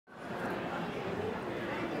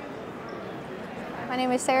My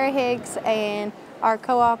name is Sarah Higgs, and our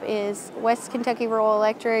co-op is West Kentucky Rural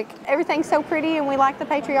Electric. Everything's so pretty, and we like the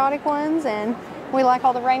patriotic ones, and we like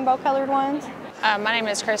all the rainbow colored ones. My name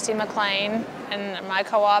is Christy McLean, and my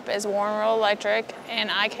co-op is Warren Rural Electric, and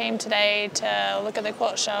I came today to look at the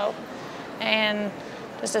quilt show and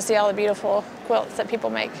just to see all the beautiful quilts that people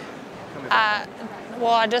make.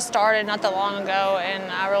 Well, I just started not that long ago, and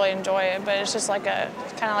I really enjoy it, but it's just like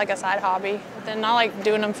kind of like a side hobby. And I like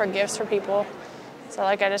doing them for gifts for people. So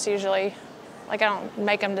I just usually, I don't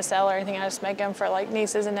make them to sell or anything, I just make them for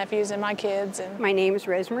nieces and nephews and my kids. My name is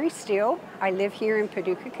Rosemary Steele. I live here in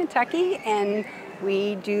Paducah, Kentucky, and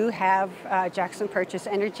we do have Jackson Purchase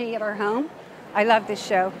Energy at our home. I love this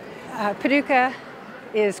show. Paducah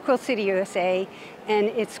is Quilt City, USA, and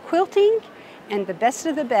it's quilting and the best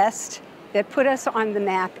of the best that put us on the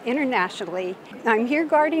map internationally. I'm here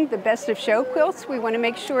guarding the best of show quilts. We want to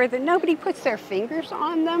make sure that nobody puts their fingers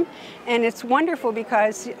on them. And it's wonderful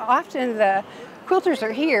because often the quilters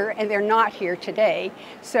are here and they're not here today.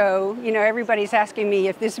 So, everybody's asking me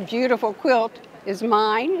if this beautiful quilt is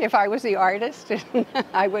mine, if I was the artist.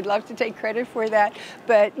 I would love to take credit for that.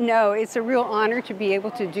 But no, it's a real honor to be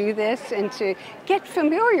able to do this and to get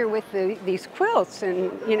familiar with these quilts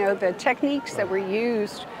and, the techniques that were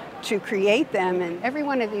used to create them, and every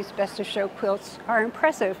one of these best of show quilts are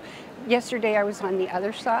impressive. Yesterday I was on the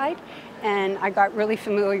other side and I got really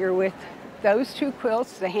familiar with those two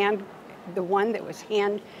quilts. The one that was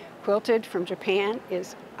hand quilted from Japan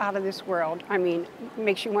is out of this world. I mean, it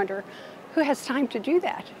makes you wonder who has time to do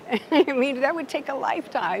that? I mean, that would take a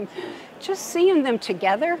lifetime. Just seeing them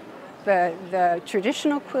together, the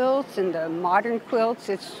traditional quilts and the modern quilts,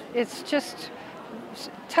 it's just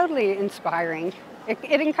totally inspiring.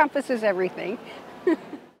 It encompasses everything.